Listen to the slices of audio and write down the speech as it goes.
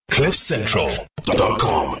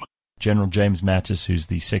CliffCentral.com. General James Mattis, who's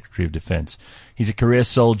the Secretary of Defense. He's a career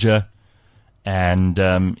soldier, and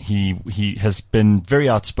he has been very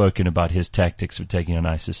outspoken about his tactics for taking on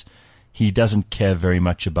ISIS. He doesn't care very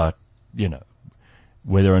much about,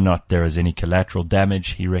 whether or not there is any collateral damage.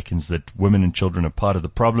 He reckons that women and children are part of the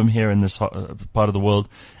problem here in this part of the world,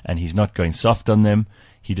 and he's not going soft on them.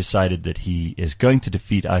 He decided that he is going to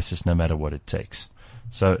defeat ISIS no matter what it takes.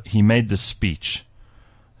 So he made this speech.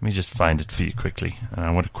 Let me just find it for you quickly, and I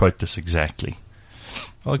want to quote this exactly.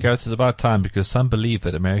 Well, Gareth, it's about time, because some believe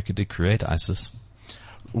that America did create ISIS.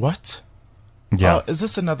 What? Yeah. Oh, is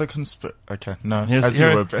this another conspiracy? Okay, no.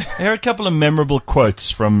 Here are a couple of memorable quotes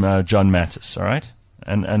from John Mattis, all right?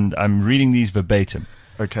 And I'm reading these verbatim.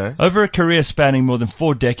 Okay. Over a career spanning more than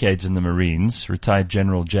 4 decades in the Marines, retired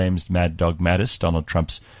General James Mad Dog Mattis, Donald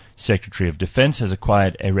Trump's Secretary of Defense, has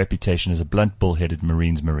acquired a reputation as a blunt, bull-headed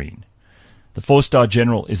Marine. The 4-star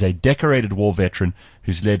general is a decorated war veteran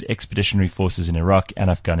who's led expeditionary forces in Iraq and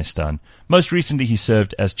Afghanistan. Most recently, he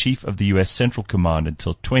served as chief of the U.S. Central Command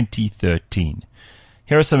until 2013.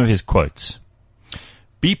 Here are some of his quotes.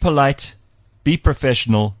 Be polite, be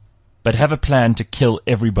professional, but have a plan to kill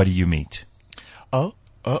everybody you meet. Okay.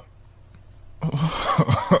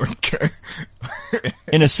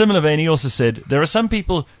 In a similar vein, he also said, there are some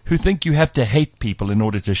people who think you have to hate people in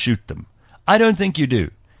order to shoot them. I don't think you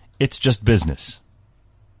do. It's just business.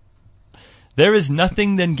 There is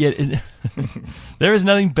nothing better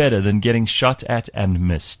than getting shot at and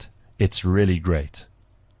missed. It's really great.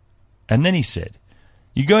 And then he said,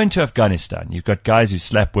 you go into Afghanistan, you've got guys who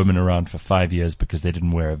slap women around for 5 years because they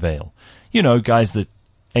didn't wear a veil. Guys that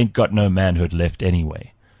ain't got no manhood left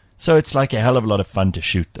anyway. So it's like a hell of a lot of fun to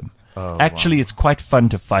shoot them. Actually, wow. It's quite fun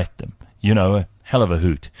to fight them. A hell of a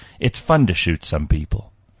hoot. It's fun to shoot some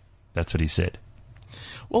people. That's what he said.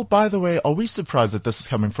 Well, by the way, are we surprised that this is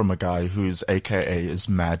coming from a guy whose AKA is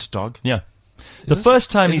Mad Dog? Yeah. The first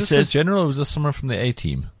time he says... Is this a general or is this someone from the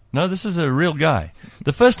A-team? No, this is a real guy.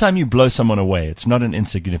 The first time you blow someone away, it's not an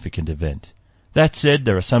insignificant event. That said,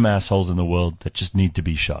 there are some assholes in the world that just need to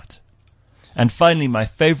be shot. And finally, my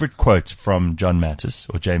favorite quote from John Mattis,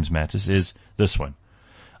 or James Mattis, is this one.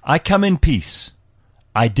 I come in peace.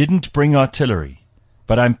 I didn't bring artillery,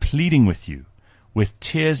 but I'm pleading with you, with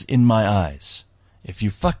tears in my eyes. If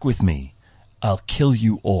you fuck with me, I'll kill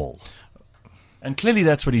you all. And clearly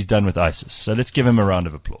that's what he's done with ISIS. So let's give him a round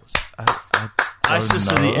of applause.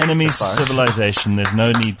 ISIS are the enemies to civilization. There's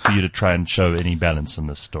no need for you to try and show any balance in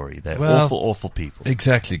this story. They're awful, awful people.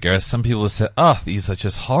 Exactly, Gareth. Some people say, these are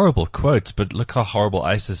just horrible quotes, but look how horrible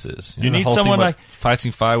ISIS is. You need someone like...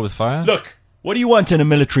 Fighting fire with fire? Look, what do you want in a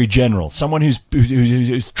military general? Someone who's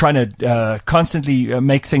trying to constantly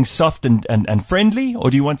make things soft and friendly?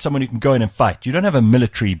 Or do you want someone who can go in and fight? You don't have a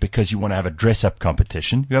military because you want to have a dress-up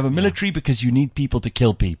competition. You have a military because you need people to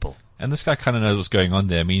kill people. And this guy kind of knows what's going on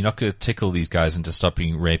there. I mean, you're not going to tickle these guys into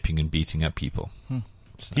stopping raping and beating up people.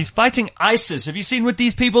 So. He's fighting ISIS. Have you seen what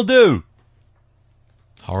these people do?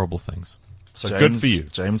 Horrible things. So good for you.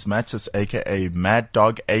 James Mattis, a.k.a. Mad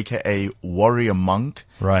Dog, a.k.a. Warrior Monk,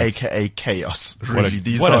 right. a.k.a. Chaos. Really,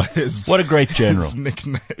 these are his... What a great general. His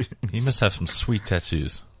nicknames. He must have some sweet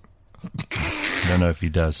tattoos. I don't know if he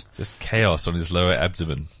does. Just chaos on his lower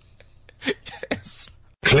abdomen. Yes.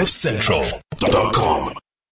 CliffCentral.com